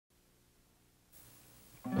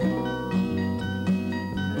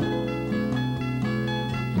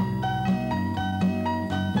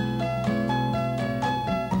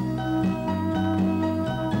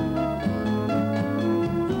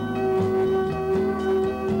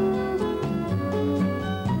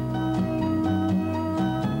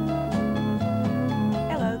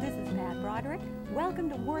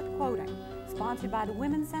by the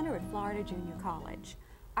Women's Center at Florida Junior College.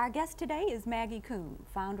 Our guest today is Maggie Kuhn,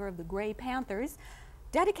 founder of the Gray Panthers,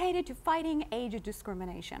 dedicated to fighting age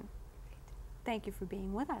discrimination. Thank you for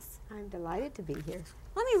being with us. I'm delighted to be here.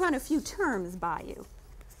 Let me run a few terms by you.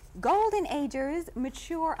 Golden agers,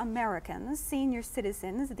 mature Americans, senior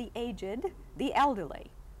citizens, the aged, the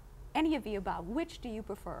elderly. Any of the above, which do you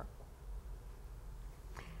prefer?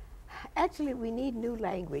 Actually, we need new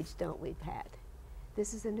language, don't we, Pat?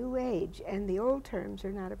 This is a new age, and the old terms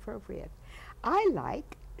are not appropriate. I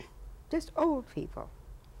like just old people.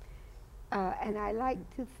 And I like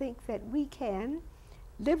to think that we can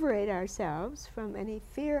liberate ourselves from any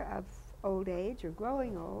fear of old age or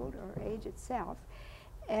growing old or age itself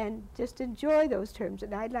and just enjoy those terms.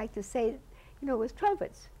 And I'd like to say, you know, with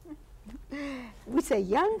trumpets, we say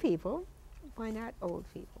young people, why not old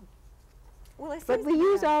people? Well, but we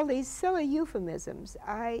use all these silly euphemisms.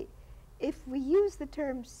 If we use the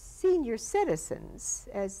term senior citizens,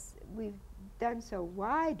 as we've done so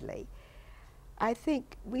widely, I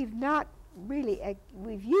think we've not really,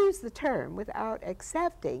 we've used the term without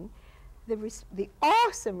accepting the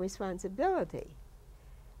awesome responsibility.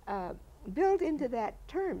 Built into that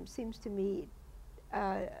term seems to me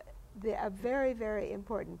a very, very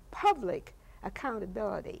important public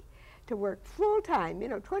accountability to work full-time,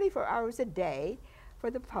 24 hours a day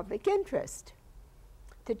for the public interest,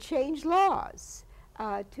 to change laws,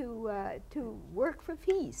 to work for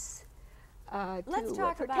peace,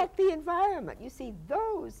 to protect the environment. You see,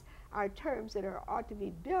 those are terms that ought to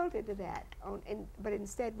be built into that, but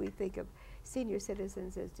instead we think of senior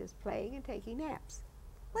citizens as just playing and taking naps.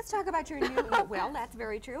 Let's talk about your new, well, that's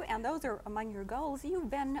very true, and those are among your goals.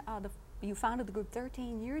 You've been, you founded the group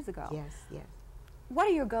 13 years ago. Yes, yes. What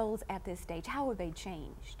are your goals at this stage? How have they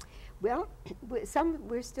changed? Well,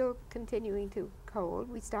 we're still continuing to hold.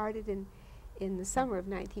 We started in the summer of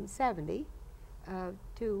 1970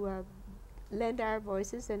 to lend our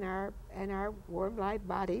voices and our warm-live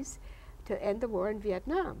bodies to end the war in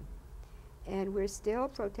Vietnam. And we're still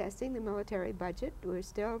protesting the military budget. We're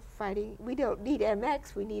still fighting. We don't need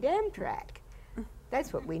MX, we need Amtrak.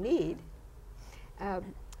 That's what we need.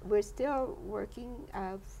 We're still working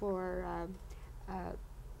for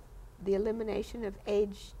the elimination of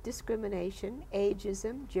age discrimination,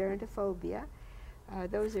 ageism, gerontophobia.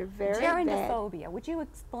 Those are very bad. Gerontophobia, would you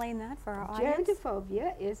explain that for our audience?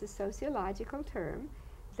 Gerontophobia is a sociological term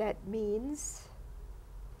that means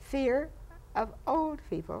fear of old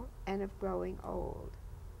people and of growing old.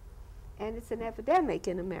 And it's an epidemic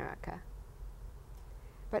in America.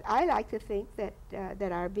 But I like to think that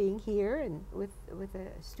that our being here and with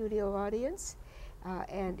a studio audience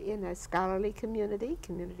and in a scholarly community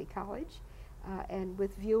college, and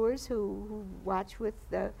with viewers who watch with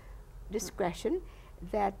discretion,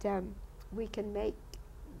 that we can make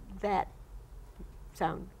that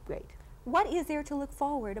sound great. What is there to look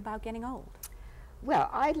forward about getting old?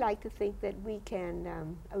 Well, I'd like to think that we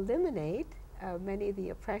can eliminate many of the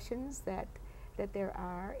oppressions that there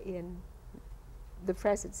are in the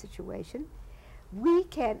present situation. We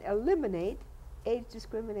can eliminate age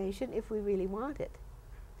discrimination if we really want it.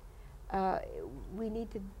 We need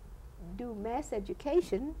to do mass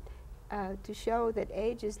education to show that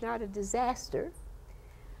age is not a disaster,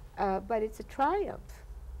 but it's a triumph.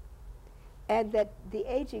 And that the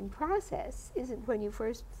aging process isn't when you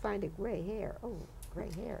first find a gray hair, oh,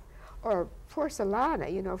 gray hair, or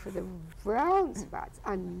porcelana, for the brown spots,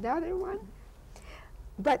 another one.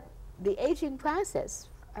 But the aging process,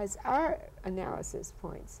 as our analysis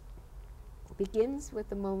points, begins with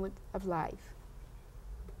the moment of life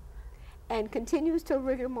and continues till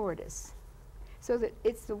rigor mortis. So that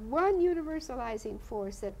it's the one universalizing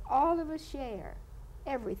force that all of us share,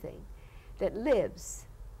 everything that lives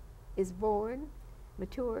is born,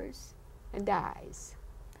 matures, and dies.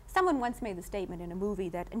 Someone once made the statement in a movie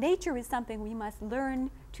that nature is something we must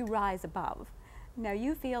learn to rise above. Now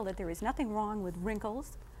you feel that there is nothing wrong with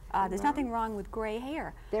wrinkles, there's nothing wrong with gray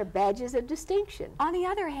hair. They're badges of distinction. On the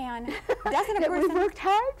other hand, doesn't a that person... we worked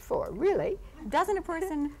hard for, really. Doesn't a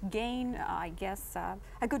person gain, I guess,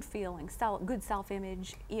 a good feeling, good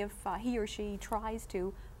self-image if he or she tries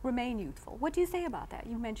to remain youthful? What do you say about that?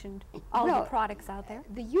 You mentioned all of the products out there.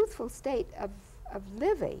 The youthful state of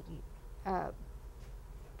living,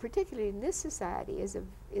 particularly in this society, is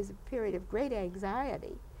a period of great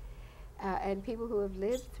anxiety. And people who have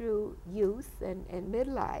lived through youth and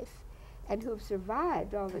midlife and who have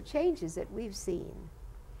survived all the changes that we've seen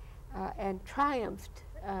and triumphed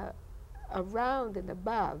around and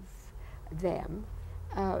above them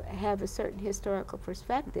have a certain historical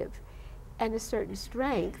perspective and a certain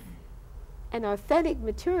strength and authentic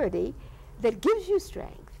maturity that gives you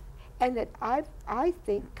strength and that I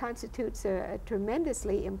think constitutes a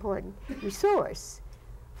tremendously important resource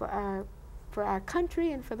for our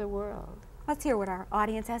country and for the world. Let's hear what our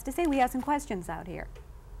audience has to say. We have some questions out here.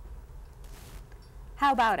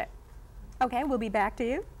 How about it? Okay, we'll be back to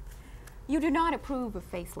you. You do not approve of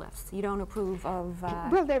facelifts. You don't approve of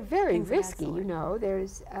well, they're very things of that risky, sort. you know.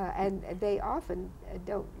 There's and they often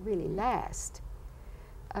don't really last.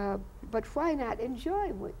 But why not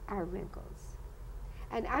enjoy our wrinkles?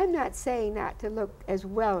 And I'm not saying not to look as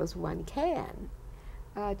well as one can,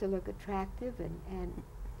 to look attractive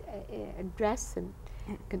and dress and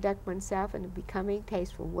conduct oneself in a becoming,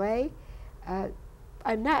 tasteful way.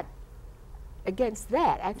 I'm not against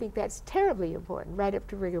that. I think that's terribly important, right up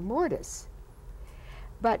to rigor mortis.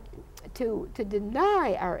 But to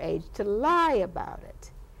deny our age, to lie about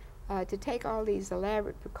it, to take all these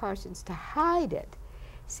elaborate precautions to hide it,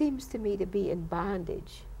 seems to me to be in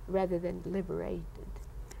bondage rather than liberated.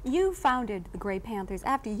 You founded the Gray Panthers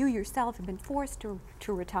after you yourself had been forced to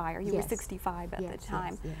retire. You Yes. were 65 at the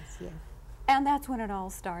time. Yes. And that's when it all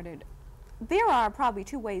started. There are probably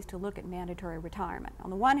two ways to look at mandatory retirement. On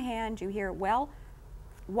the one hand, you hear, well,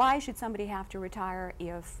 why should somebody have to retire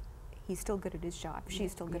if he's still good at his job,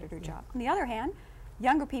 she's still good at her job? On the other hand,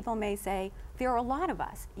 younger people may say, there are a lot of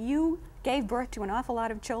us. You gave birth to an awful lot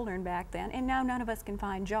of children back then, and now none of us can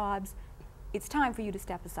find jobs. It's time for you to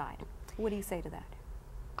step aside. What do you say to that?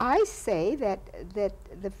 I say that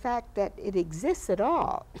the fact that it exists at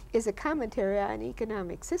all is a commentary on an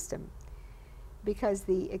economic system, because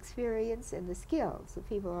the experience and the skills of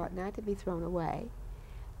people ought not to be thrown away.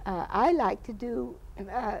 I like to do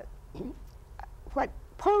what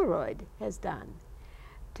Polaroid has done,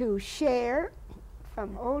 to share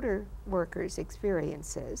from older workers'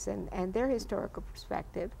 experiences and their historical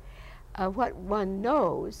perspective what one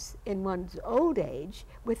knows in one's old age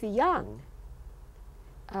with the young.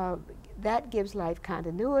 That gives life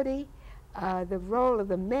continuity. The role of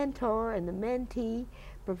the mentor and the mentee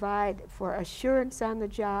provide for assurance on the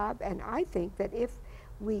job, and I think that if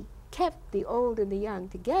we kept the old and the young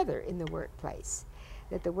together in the workplace,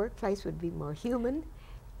 that the workplace would be more human,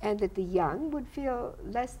 and that the young would feel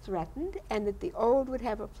less threatened, and that the old would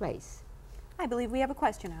have a place. I believe we have a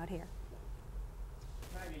question out here.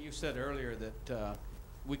 Maggie, you said earlier that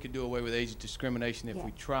we could do away with age discrimination if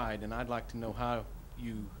we tried, and I'd like to know how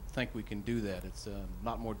you think we can do that. It's a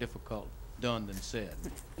lot more difficult done than said.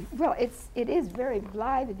 Well, it is very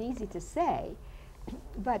blithe and easy to say,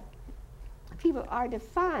 but people are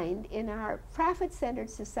defined in our profit-centered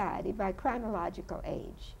society by chronological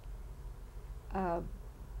age.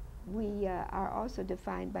 We are also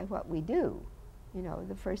defined by what we do. You know,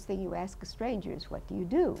 the first thing you ask a stranger is, what do you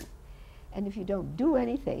do? And if you don't do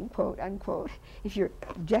anything, quote unquote, if you're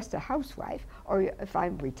just a housewife, or if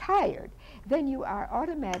I'm retired, then you are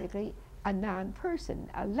automatically a non-person,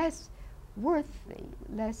 a less worthy,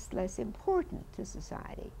 less important to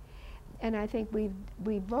society. And I think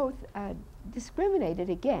we both discriminated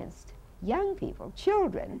against young people,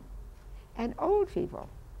 children, and old people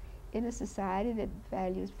in a society that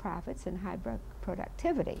values profits and high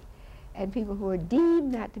productivity. And people who are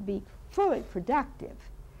deemed not to be fully productive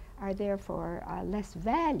are therefore less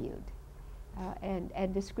valued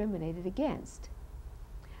and discriminated against.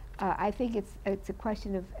 I think it's a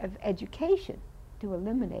question of education to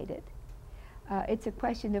eliminate it. It's a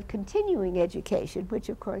question of continuing education, which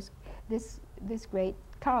of course this great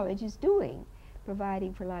college is doing,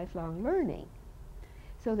 providing for lifelong learning,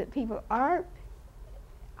 so that people are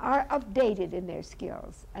updated in their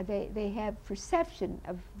skills. They have perception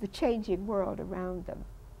of the changing world around them.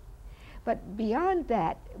 But beyond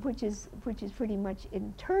that, which is pretty much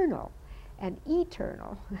internal and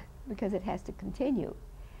eternal, because it has to continue,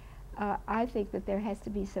 I think that there has to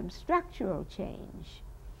be some structural change.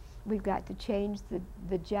 We've got to change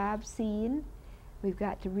the job scene. We've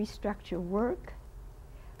got to restructure work.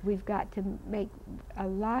 We've got to make a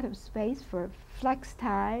lot of space for flex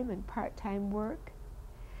time and part-time work.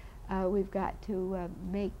 We've got to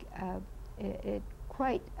make it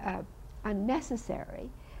quite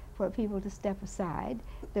unnecessary for people to step aside.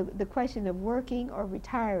 The question of working or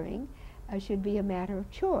retiring should be a matter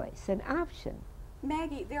of choice, an option.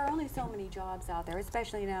 Maggie, there are only so many jobs out there,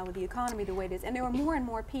 especially now with the economy the way it is, and there are more and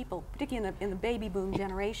more people, particularly in the baby boom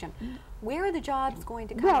generation. Where are the jobs going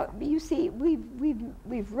to come Well, from? you see, we've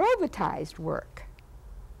robotized work,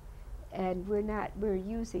 and we're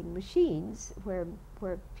using machines where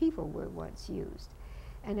people were once used.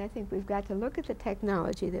 And I think we've got to look at the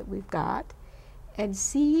technology that we've got and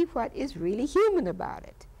see what is really human about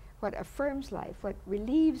it, what affirms life, what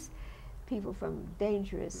relieves people from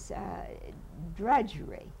dangerous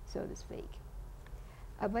drudgery, so to speak.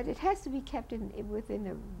 but it has to be kept within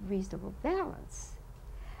a reasonable balance.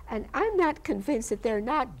 And I'm not convinced that they're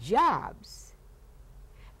not jobs.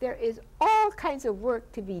 There is all kinds of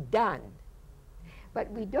work to be done,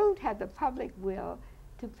 but we don't have the public will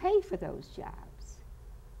to pay for those jobs.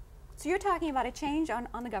 So you're talking about a change on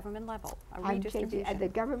the government level, a I'm changing redistribution. at the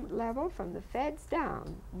government level, from the feds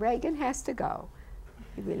down. Reagan has to go.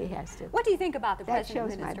 He really has to. What do you think about the That present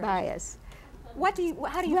shows my administration? bias. How do you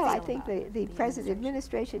Well, feel I about think the present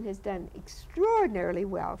administration has done extraordinarily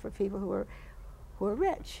well for people who are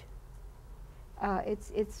rich.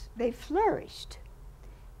 They've flourished,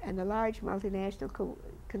 and the large multinational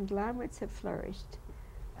conglomerates have flourished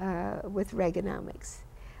with Reaganomics.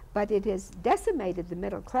 But it has decimated the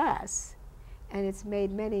middle class, and it's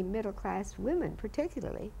made many middle class women,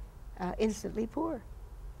 particularly, instantly poor.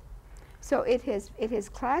 So it has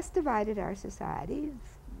class divided our society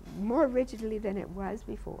more rigidly than it was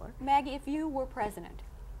before. Maggie, if you were president,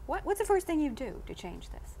 what's the first thing you'd do to change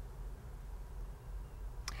this?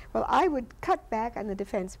 Well, I would cut back on the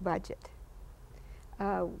defense budget.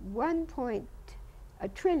 $1.2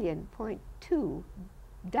 trillion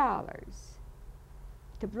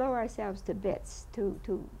to blow ourselves to bits,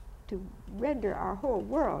 to render our whole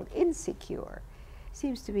world insecure,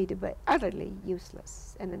 seems to me to be utterly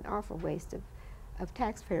useless and an awful waste of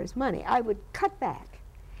taxpayers' money. I would cut back.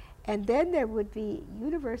 And then there would be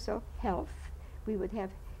universal health. We would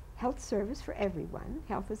have health service for everyone.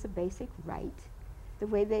 Health is a basic right, the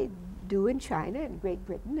way they do in China and Great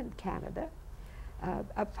Britain and Canada,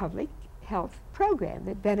 a public health program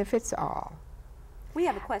that benefits all. We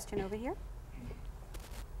have a question over here.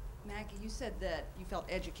 Maggie, you said that you felt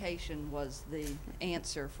education was the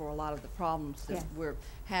answer for a lot of the problems that we're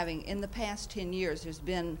having. In the past 10 years, there's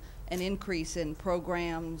been an increase in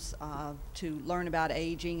programs to learn about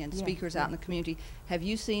aging and speakers out in the community. Have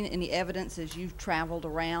you seen any evidence as you've traveled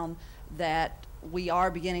around that we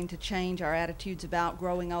are beginning to change our attitudes about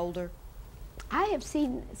growing older? I have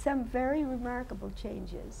seen some very remarkable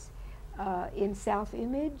changes in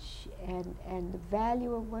self-image and the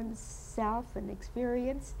value of one's self and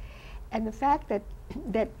experience, and the fact that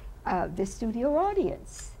the studio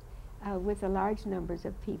audience with the large numbers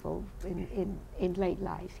of people in late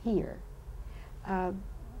life here,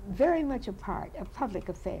 very much a part of public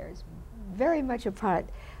affairs, very much a part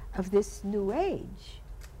of this new age.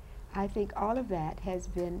 I think all of that has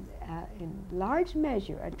been in large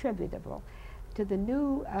measure attributable to the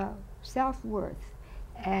new self-worth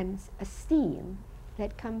and esteem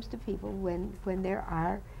that comes to people when they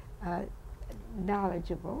are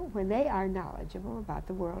knowledgeable about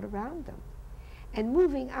the world around them, and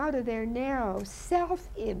moving out of their narrow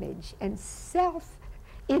self-image and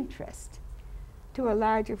self-interest to a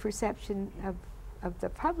larger perception of the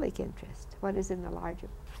public interest, what is in the larger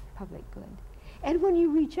public good. And when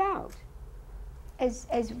you reach out, as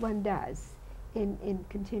one does in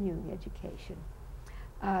continuing education,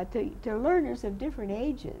 to learners of different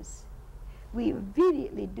ages, we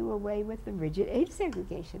immediately do away with the rigid age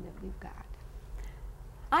segregation that we've got.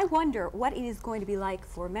 I wonder what it is going to be like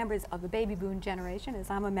for members of the baby boom generation, as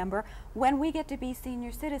I'm a member, when we get to be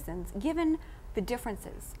senior citizens, given the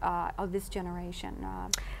differences of this generation.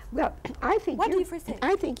 Well, I think what do you foresee?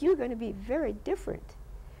 I think you're going to be very different.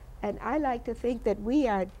 And I like to think that we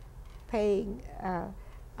are paying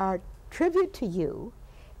our tribute to you,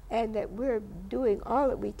 and that we're doing all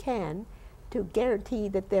that we can to guarantee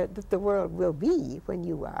that the world will be when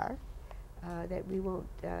you are, that we won't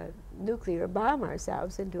nuclear bomb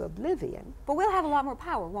ourselves into oblivion. But we'll have a lot more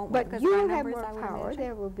power, won't we? But you'll have more power.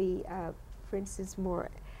 There will be, for instance, more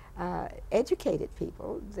educated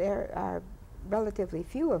people. There are relatively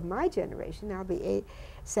few of my generation, I'll be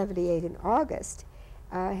 78 in August,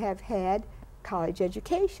 have had college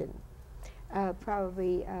education.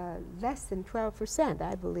 Probably less than 12%,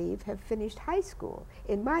 I believe, have finished high school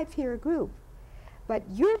in my peer group. But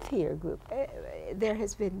your peer group, there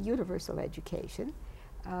has been universal education.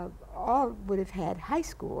 All would have had high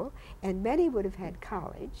school, and many would have had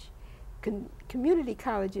college. Community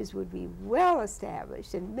colleges would be well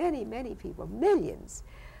established, and many, many people, millions,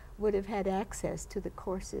 would have had access to the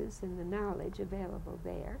courses and the knowledge available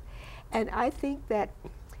there. And I think that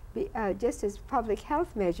just as public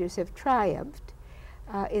health measures have triumphed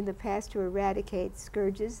in the past to eradicate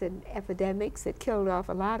scourges and epidemics that killed off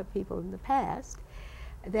a lot of people in the past,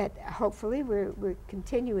 that hopefully we're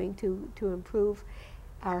continuing to improve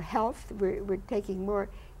our health. We're taking more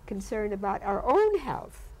concern about our own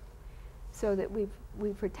health, so that we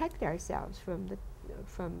protect ourselves from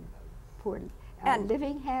poor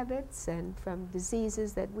living habits and from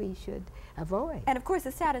diseases that we should avoid. And of course,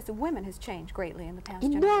 the status of women has changed greatly in the past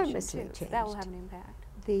Enormously generation too. changed. That will have an impact.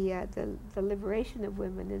 the liberation of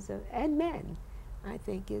women and men, I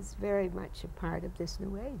think, is very much a part of this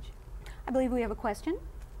new age. I believe we have a question.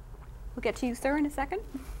 We'll get to you, sir, in a second.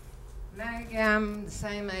 Maggie, I'm the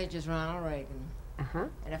same age as Ronald Reagan. Uh-huh.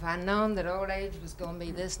 And if I'd known that old age was going to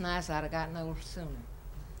be this nice, I'd have gotten old sooner.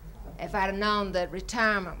 If I'd have known that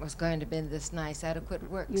retirement was going to be this nice, I'd have quit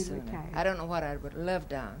work sooner. I don't know what I would have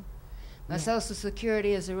lived on. My Social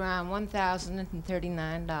Security is around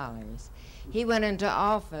 $1,039. He went into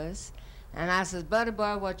office, and I said, buddy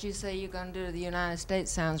boy, what you say you're going to do to the United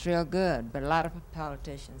States sounds real good, but a lot of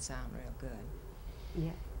politicians sound real good.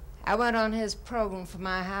 Yeah. I went on his program for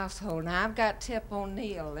my household. Now, I've got Tip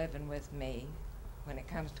O'Neill living with me when it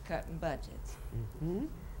comes to cutting budgets. Mm-hmm.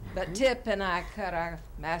 But Tip and I cut our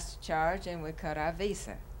master charge and we cut our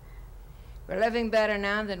visa. We're living better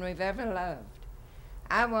now than we've ever loved.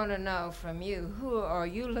 I want to know from you, who are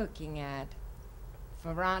you looking at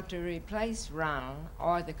for Ron to replace Ronald,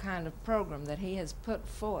 or the kind of program that he has put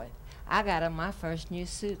forth? I got on my first new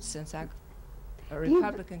suit since a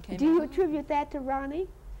Republican came in. Do you attribute that to Ronnie?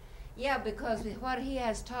 Yeah, because what he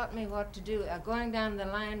has taught me what to do, going down the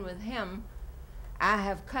line with him, I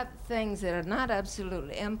have cut things that are not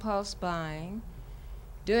absolutely impulse buying,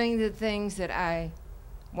 doing the things that I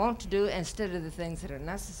want to do instead of the things that are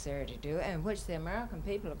necessary to do, and which the American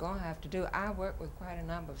people are going to have to do. I work with quite a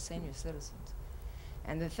number of senior citizens,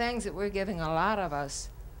 and the things that we're giving a lot of us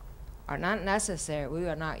are not necessary. We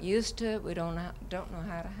are not used to it. We don't know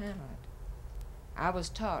how to handle it. I was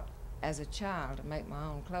taught as a child to make my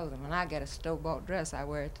own clothing. When I get a store-bought dress, I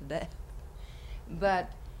wear it to death.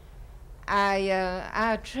 But I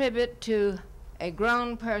attribute to a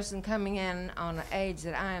grown person coming in on an age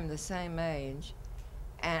that I am the same age,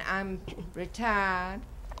 and I'm retired,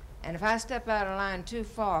 and if I step out of line too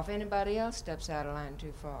far, if anybody else steps out of line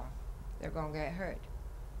too far, they're going to get hurt.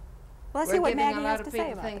 Well, let's see what Maggie has to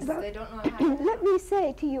say about things this. that they don't know how to do. Let me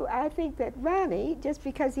say to you, I think that Ronnie, just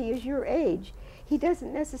because he is your age, he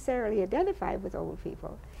doesn't necessarily identify with old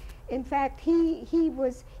people. In fact, he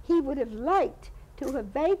would have liked to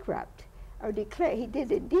have bankrupt or declare, he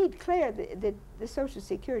did indeed declare the Social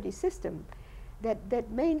Security system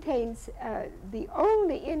that maintains the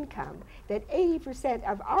only income that 80%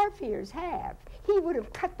 of our peers have. He would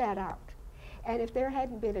have cut that out. And if there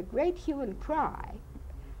hadn't been a great hue and cry,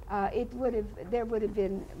 there would have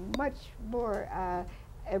been much more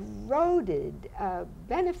eroded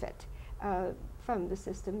benefit from the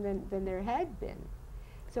system than there had been.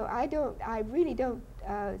 So I really don't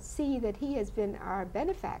see that he has been our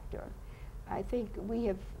benefactor. I think we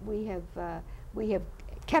have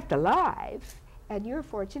kept alive, and you're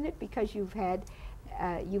fortunate because you've had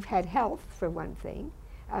health, for one thing,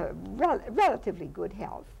 relatively good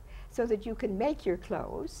health, so that you can make your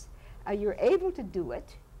clothes. You're able to do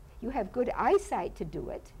it. You have good eyesight to do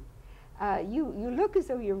it. You look as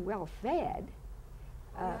though you're well fed.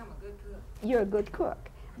 I'm a good cook. You're a good cook.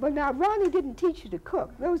 Well, now Ronnie didn't teach you to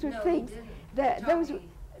cook. Those are things that those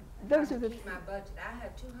are the. Keep my budget. I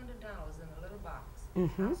had $200 in a little box.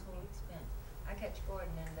 Mm-hmm. Household expense. I catch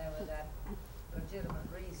Gordon in there with that legitimate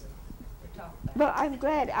reason to talk about. Well, I'm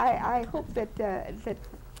glad. I hope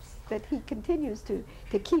that he continues to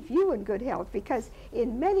keep you in good health, because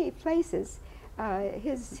in many places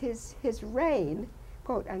his reign,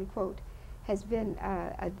 quote unquote, has been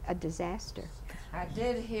a disaster. I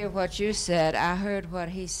did hear what you said. I heard what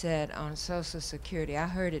he said on Social Security. I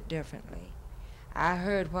heard it differently. I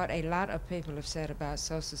heard what a lot of people have said about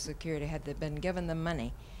Social Security. Had they been given the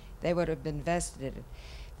money, they would have invested it.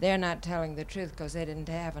 They're not telling the truth because they didn't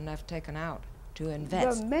have enough taken out to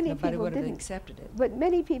invest. Well, many Nobody people would have didn't. accepted it. But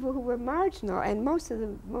many people who were marginal, and most of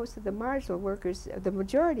the marginal workers, the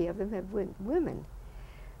majority of them have been women,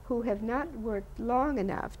 who have not worked long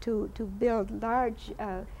enough to build large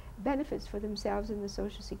benefits for themselves in the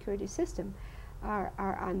Social Security system, are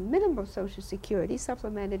on minimal Social Security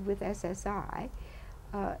supplemented with SSI,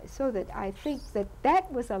 so that I think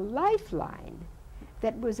that was a lifeline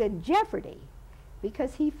that was in jeopardy,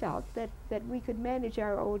 because he felt that we could manage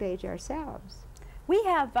our old age ourselves. We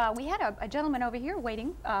had a gentleman over here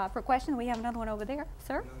waiting for a question. We have another one over there,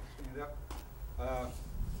 sir. Stand up.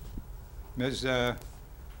 Ms.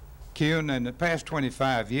 Kuhn, in the past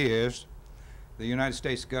 25 years, the United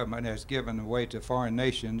States government has given away to foreign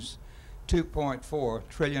nations $2.4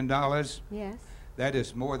 trillion. Yes. That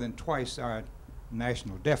is more than twice our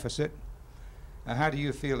national deficit. How do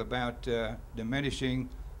you feel about diminishing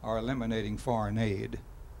or eliminating foreign aid?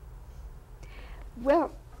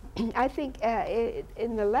 Well, I think in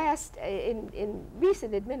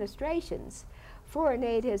recent administrations, foreign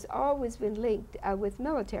aid has always been linked with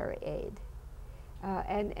military aid.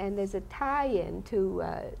 and there's a tie-in to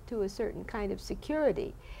a certain kind of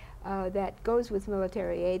security that goes with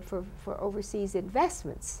military aid for overseas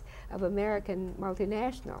investments of American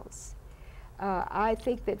multinationals. I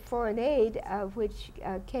think that foreign aid, which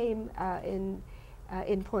came in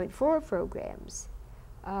Point 4 programs,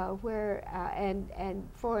 and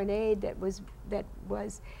foreign aid that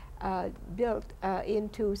was built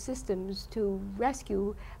into systems to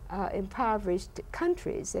rescue impoverished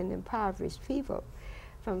countries and impoverished people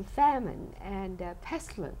from famine and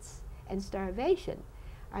pestilence and starvation.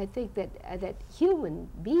 I think that human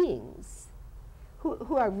beings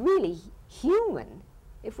who are really human,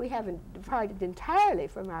 if we haven't departed entirely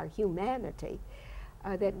from our humanity,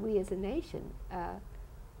 that we as a nation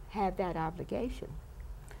have that obligation.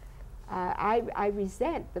 I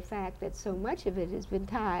resent the fact that so much of it has been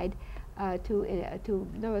tied to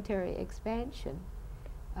military expansion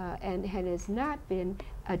and has not been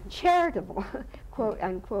charitable, quote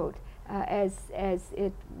unquote, as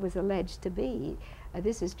it was alleged to be.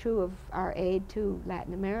 This is true of our aid to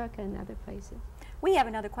Latin America and other places. We have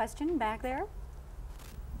another question back there.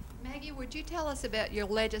 Maggie, would you tell us about your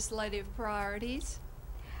legislative priorities?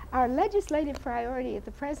 Our legislative priority at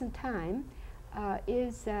the present time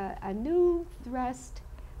is a new thrust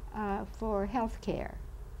for health care.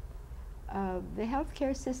 The health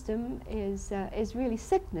care system is really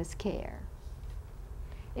sickness care.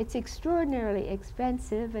 It's extraordinarily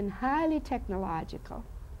expensive and highly technological.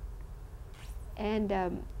 And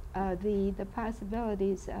the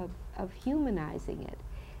possibilities of humanizing it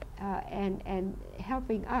and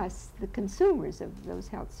helping us, the consumers of those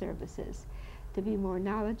health services, to be more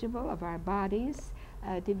knowledgeable of our bodies,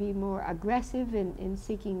 to be more aggressive in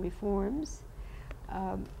seeking reforms.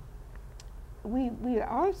 We are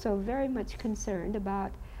also very much concerned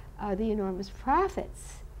about the enormous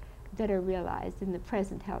profits that are realized in the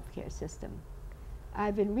present healthcare system.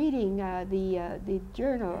 I've been reading the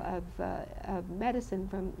Journal of Medicine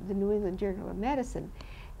from the New England Journal of Medicine,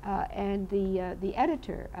 and the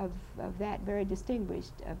editor of that very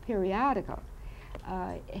distinguished periodical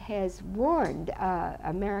has warned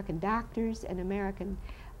American doctors and American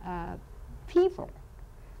people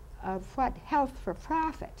of what health for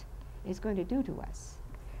profit is going to do to us.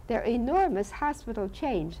 There are enormous hospital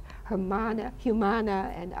chains,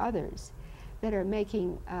 Humana and others, that are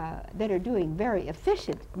making, that are doing very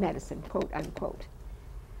efficient medicine, quote unquote,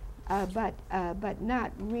 but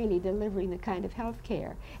not really delivering the kind of health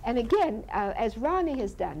care. And again, as Ronnie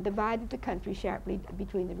has done, divided the country sharply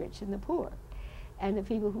between the rich and the poor. And the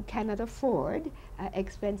people who cannot afford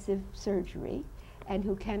expensive surgery and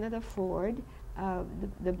who cannot afford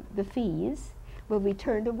the fees will be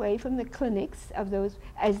turned away from the clinics of those,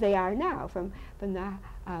 as they are now, from the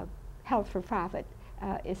health for profit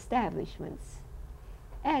establishments,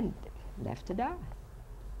 and left to die,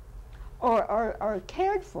 or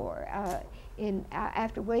cared for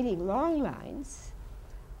after waiting long lines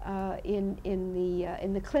in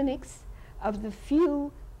the clinics of the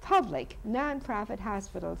few public nonprofit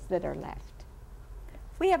hospitals that are left.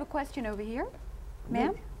 We have a question over here,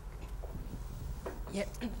 ma'am. Yeah,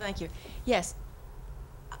 thank you. Yes,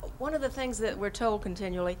 one of the things that we're told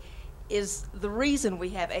continually is the reason we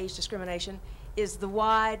have age discrimination is the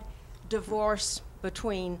wide divorce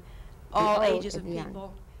between all ages of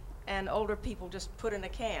people and older people just put in a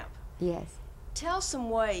camp. Yes. Tell some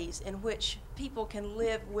ways in which people can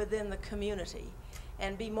live within the community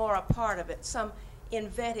and be more a part of it, some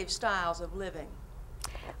inventive styles of living.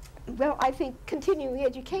 Well, I think continuing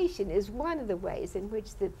education is one of the ways in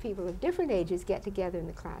which the people of different ages get together in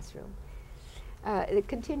the classroom. The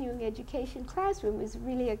continuing education classroom is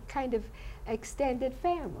really a kind of extended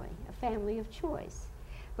family, a family of choice.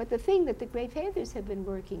 But the thing that the Gray Panthers have been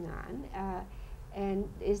working on and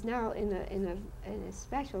is now in a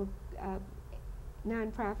special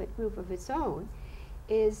nonprofit group of its own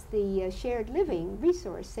is the Shared Living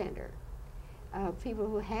Resource Center. People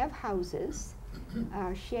who have houses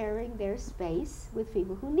are sharing their space with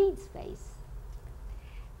people who need space.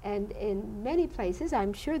 And in many places,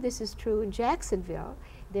 I'm sure this is true in Jacksonville,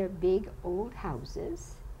 there are big old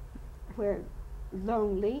houses where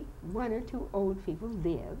lonely one or two old people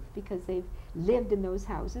live because they've lived in those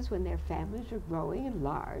houses when their families were growing and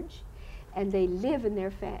large, and they live in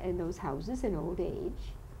in those houses in old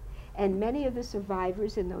age. And many of the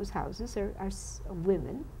survivors in those houses are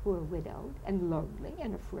women who are widowed and lonely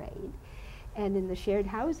and afraid. And in the Shared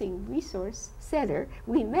Housing Resource Center,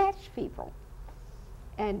 we match people.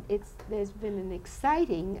 And there's been an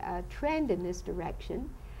exciting trend in this direction.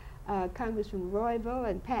 Congressman Royville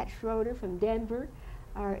and Pat Schroeder from Denver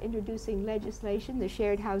are introducing legislation, the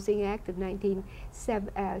Shared Housing Act of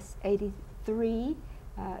 1983, 3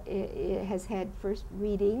 it has had first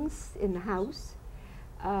readings in the House.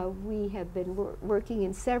 We have been working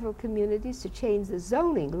in several communities to change the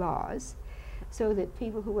zoning laws so that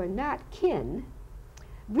people who are not kin,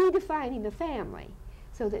 redefining the family,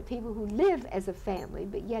 so that people who live as a family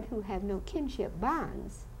but yet who have no kinship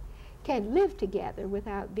bonds can live together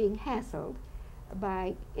without being hassled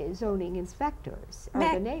by zoning inspectors or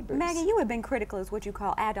the neighbors. Maggie, you have been critical of what you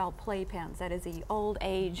call adult playpens. That is the old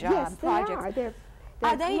age yes, projects.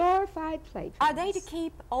 They're glorified playpens. Are they to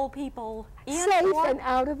keep old people in safe and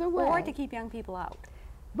out of the way, or to keep young people out?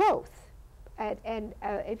 Both. And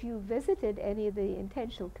if you visited any of the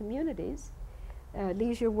intentional communities,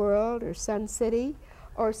 Leisure World or Sun City,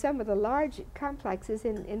 or some of the large complexes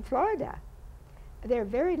in Florida, there are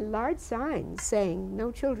very large signs saying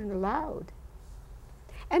no children allowed.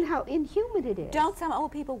 And how inhuman it is. Don't some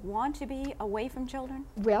old people want to be away from children?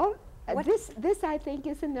 Well, this I think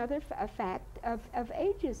is another fact of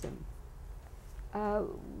ageism.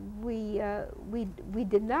 We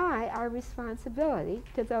deny our responsibility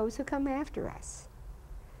to those who come after us.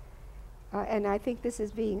 And I think this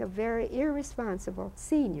is being a very irresponsible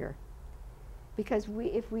senior, because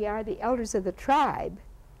if we are the elders of the tribe,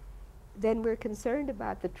 then we're concerned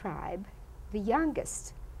about the tribe, the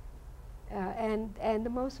youngest, and the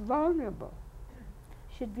most vulnerable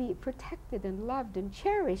should be protected and loved and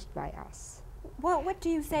cherished by us. Well, what do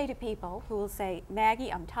you say to people who will say,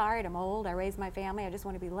 Maggie, I'm tired, I'm old, I raised my family, I just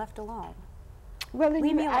want to be left alone? Well,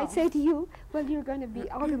 then I alone. say to you, well, you're going to be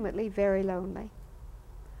ultimately very lonely.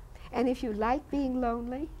 And if you like being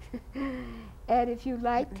lonely, and if you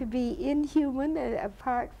like to be inhuman,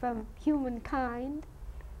 apart from humankind,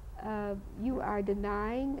 you are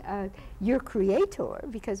denying your creator,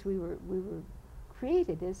 because we were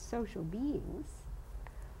created as social beings,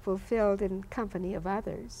 fulfilled in company of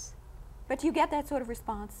others. But do you get that sort of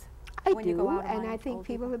response I when do, you go out and among I think old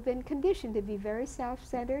people have been conditioned to be very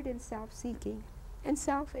self-centered and self-seeking and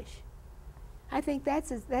selfish. I think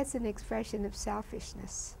that's an expression of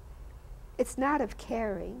selfishness. It's not of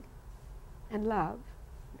caring and love.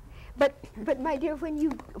 But my dear, when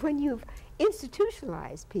you've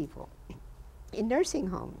institutionalized people in nursing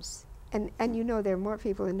homes, and you know there are more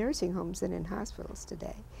people in nursing homes than in hospitals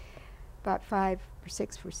today, about 5 or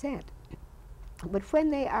 6%. But when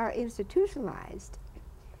they are institutionalized,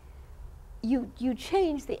 you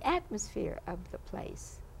change the atmosphere of the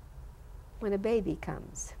place. When a baby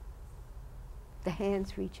comes, the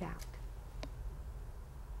hands reach out.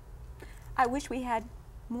 I wish we had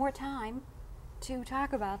more time to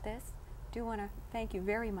talk about this. I do want to thank you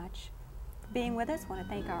very much for being with us. I want to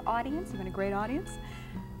thank our audience. You've been a great audience.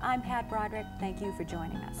 I'm Pat Broderick. Thank you for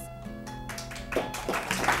joining us.